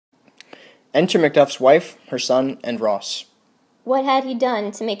Enter Macduff's wife, her son, and Ross. What had he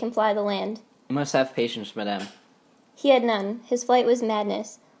done to make him fly the land? You must have patience, madame. He had none. His flight was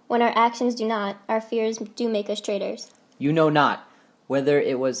madness. When our actions do not, our fears do make us traitors. You know not whether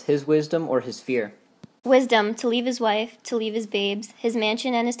it was his wisdom or his fear. Wisdom, to leave his wife, to leave his babes, his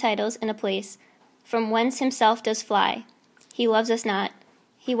mansion and his titles in a place, from whence himself does fly. He loves us not.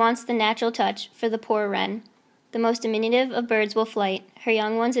 He wants the natural touch for the poor wren. The most diminutive of birds will flight, her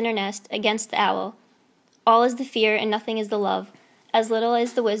young ones in her nest, against the owl. All is the fear and nothing is the love, as little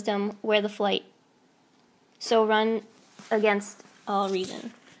is the wisdom where the flight. So run against all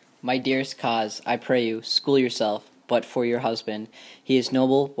reason. My dearest cause, I pray you, school yourself, but for your husband. He is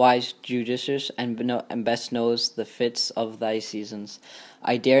noble, wise, judicious, and best knows the fits of thy seasons.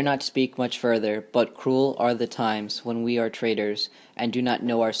 I dare not speak much further, but cruel are the times when we are traitors, and do not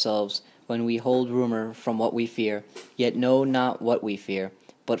know ourselves, when we hold rumor from what we fear, yet know not what we fear,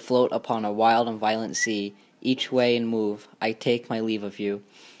 but float upon a wild and violent sea, each way and move. I take my leave of you.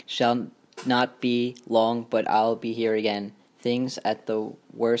 Shall not be long, but I'll be here again. Things at the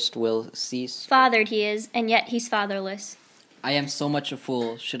worst will cease. Fathered he is, and yet he's fatherless. I am so much a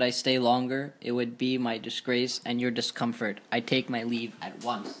fool. Should I stay longer, it would be my disgrace and your discomfort. I take my leave at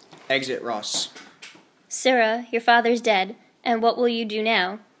once. Exit Ross. Sirrah, your father's dead, and what will you do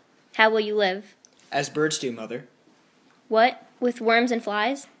now? How will you live? As birds do, mother. What, with worms and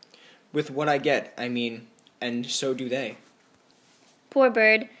flies? With what I get, I mean, and so do they. Poor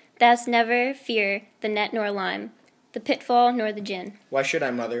bird, thou'st never fear the net nor lime, the pitfall nor the gin. Why should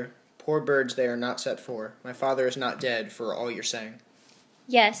I, mother? Poor birds they are not set for. My father is not dead, for all you're saying.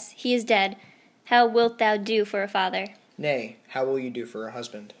 Yes, he is dead. How wilt thou do for a father? Nay, how will you do for a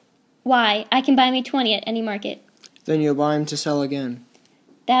husband? Why, I can buy me 20 at any market. Then you'll buy him to sell again.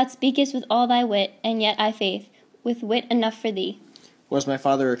 Thou speakest with all thy wit, and yet I faith, with wit enough for thee. Was my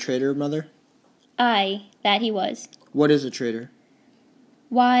father a traitor, mother? Aye, that he was. What is a traitor?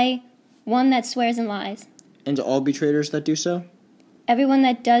 Why, one that swears and lies. And all be traitors that do so? Everyone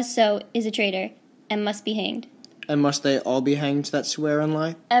that does so is a traitor, and must be hanged. And must they all be hanged that swear and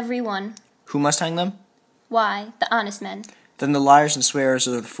lie? Every one. Who must hang them? Why, the honest men. Then the liars and swearers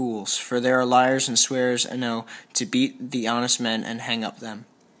are the fools, for there are liars and swearers enow to beat the honest men and hang up them.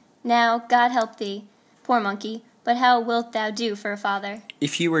 Now, God help thee, poor monkey, but how wilt thou do for a father?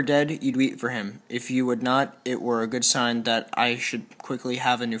 If he were dead, you'd weep for him. If you would not, it were a good sign that I should quickly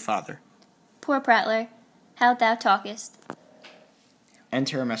have a new father. Poor prattler, how thou talkest.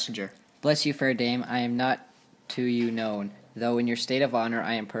 Enter a messenger. Bless you, fair dame, I am not to you known, though in your state of honor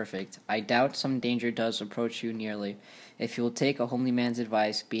I am perfect. I doubt some danger does approach you nearly. If you will take a homely man's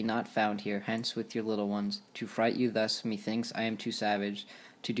advice, be not found here, hence with your little ones. To fright you thus, methinks I am too savage.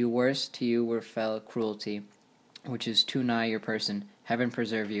 To do worse to you were fell cruelty, which is too nigh your person. Heaven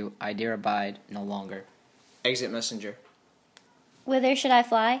preserve you, I dare abide no longer. Exit messenger. Whither should I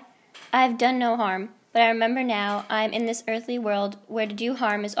fly? I have done no harm, but I remember now I am in this earthly world, where to do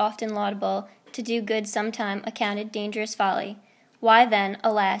harm is often laudable, to do good sometime accounted dangerous folly. Why then,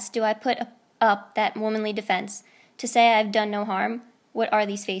 alas, do I put up that womanly defense? To say I have done no harm, what are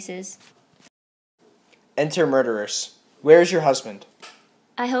these faces? Enter murderers. Where is your husband?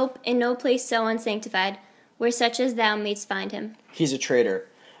 I hope in no place so unsanctified, where such as thou mayst find him. He's a traitor.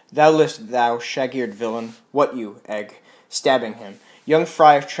 Thou list, thou shag-eared villain. What you, egg? Stabbing him. Young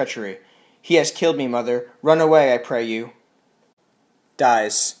fry of treachery. He has killed me, mother. Run away, I pray you.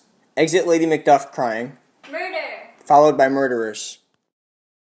 Dies. Exit Lady Macduff crying. Murder! Followed by murderers.